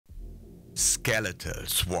Skeletal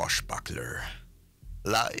Swashbuckler.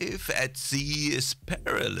 Life at sea is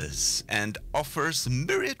perilous and offers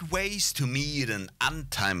myriad ways to meet an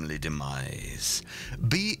untimely demise.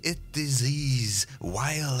 Be it disease,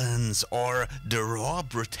 violence, or the raw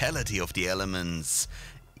brutality of the elements.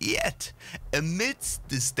 Yet, amidst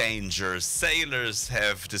this danger, sailors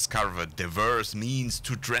have discovered diverse means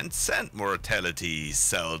to transcend mortality,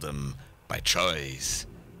 seldom by choice.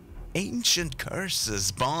 Ancient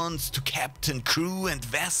curses, bonds to captain, crew, and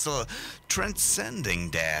vessel, transcending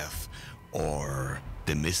death, or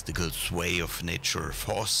the mystical sway of nature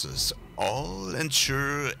forces, all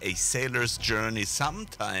ensure a sailor's journey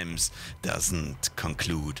sometimes doesn't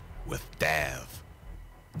conclude with death.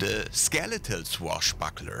 The skeletal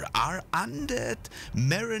swashbuckler are undead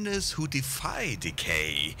mariners who defy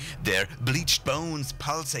decay, their bleached bones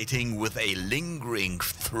pulsating with a lingering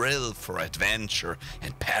thrill for adventure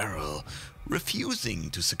and peril, refusing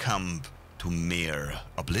to succumb to mere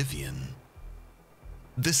oblivion.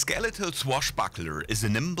 The skeletal swashbuckler is a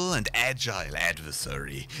nimble and agile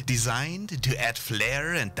adversary, designed to add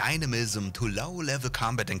flair and dynamism to low-level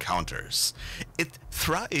combat encounters. It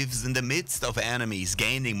thrives in the midst of enemies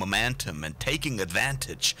gaining momentum and taking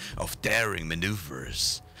advantage of daring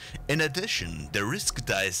maneuvers. In addition, the risk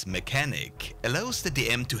dice mechanic allows the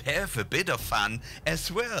DM to have a bit of fun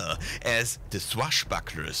as well as the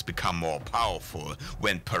swashbucklers become more powerful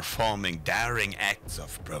when performing daring acts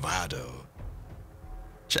of bravado.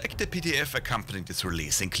 Check the PDF accompanying this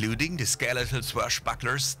release, including the Skeletal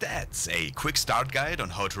Swashbuckler stats, a quick start guide on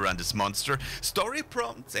how to run this monster, story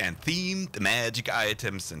prompts, and themed magic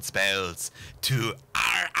items and spells to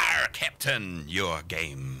RR Captain your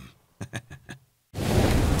game.